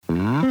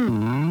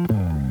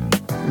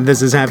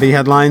This is Happy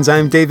Headlines.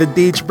 I'm David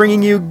Beach,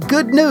 bringing you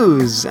good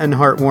news and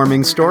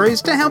heartwarming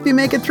stories to help you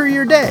make it through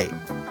your day,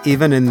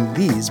 even in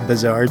these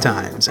bizarre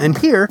times. And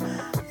here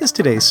is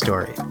today's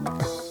story.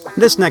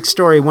 This next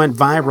story went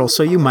viral,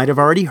 so you might have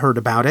already heard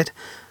about it.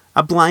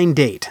 A blind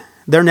date.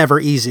 They're never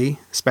easy,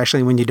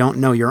 especially when you don't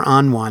know you're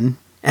on one.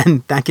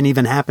 And that can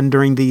even happen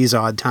during these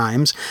odd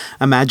times.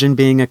 Imagine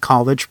being a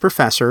college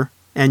professor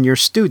and your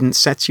student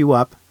sets you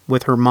up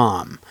with her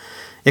mom.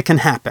 It can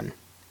happen.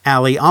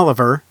 Allie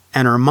Oliver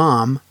and her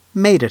mom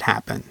made it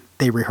happen.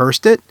 They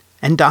rehearsed it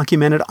and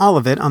documented all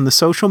of it on the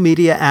social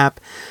media app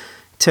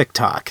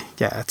TikTok.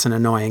 Yeah, it's an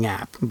annoying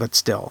app, but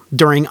still.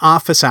 During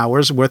office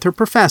hours with her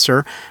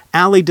professor,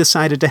 Allie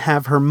decided to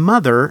have her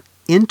mother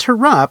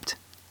interrupt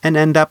and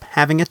end up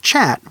having a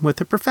chat with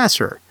the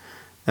professor.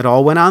 It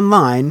all went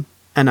online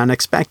and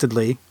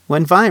unexpectedly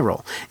went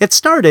viral. It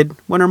started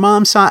when her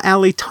mom saw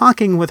Allie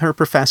talking with her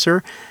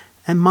professor,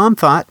 and Mom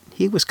thought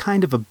he was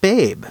kind of a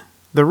babe.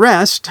 The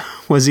rest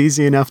was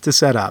easy enough to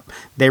set up.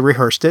 They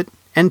rehearsed it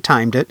and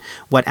timed it.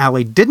 What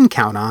Allie didn't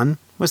count on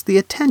was the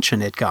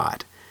attention it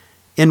got.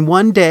 In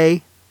one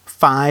day,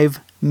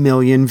 5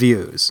 million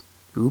views.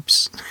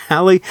 Oops.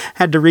 Allie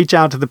had to reach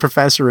out to the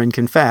professor and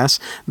confess.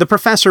 The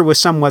professor was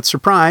somewhat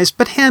surprised,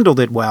 but handled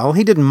it well.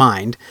 He didn't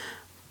mind.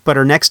 But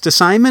her next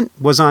assignment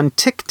was on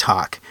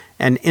TikTok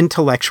and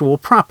intellectual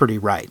property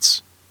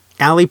rights.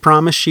 Allie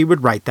promised she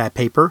would write that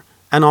paper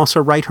and also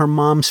write her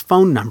mom's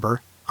phone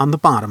number on the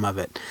bottom of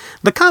it.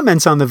 The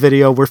comments on the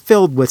video were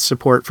filled with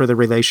support for the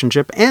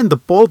relationship and the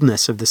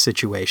boldness of the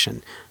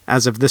situation.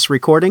 As of this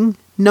recording,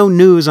 no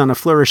news on a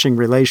flourishing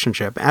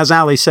relationship. As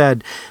Allie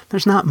said,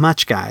 "There's not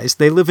much, guys.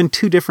 They live in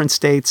 2 different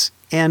states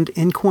and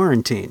in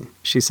quarantine,"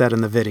 she said in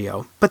the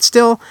video. But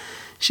still,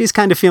 she's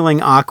kind of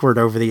feeling awkward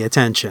over the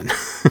attention.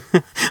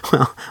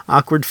 Well,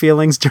 awkward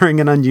feelings during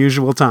an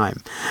unusual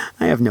time.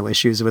 I have no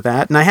issues with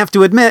that, and I have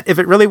to admit, if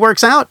it really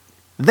works out,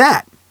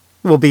 that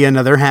will be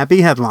another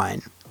happy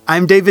headline.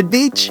 I'm David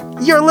Beach.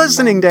 You're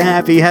listening to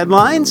Happy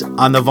Headlines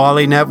on the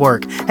Volley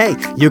Network. Hey,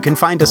 you can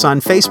find us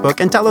on Facebook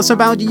and tell us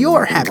about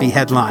your happy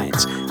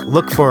headlines.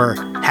 Look for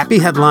Happy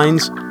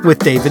Headlines with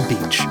David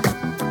Beach.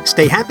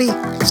 Stay happy,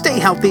 stay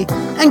healthy,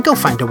 and go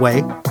find a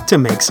way to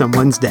make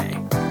someone's day.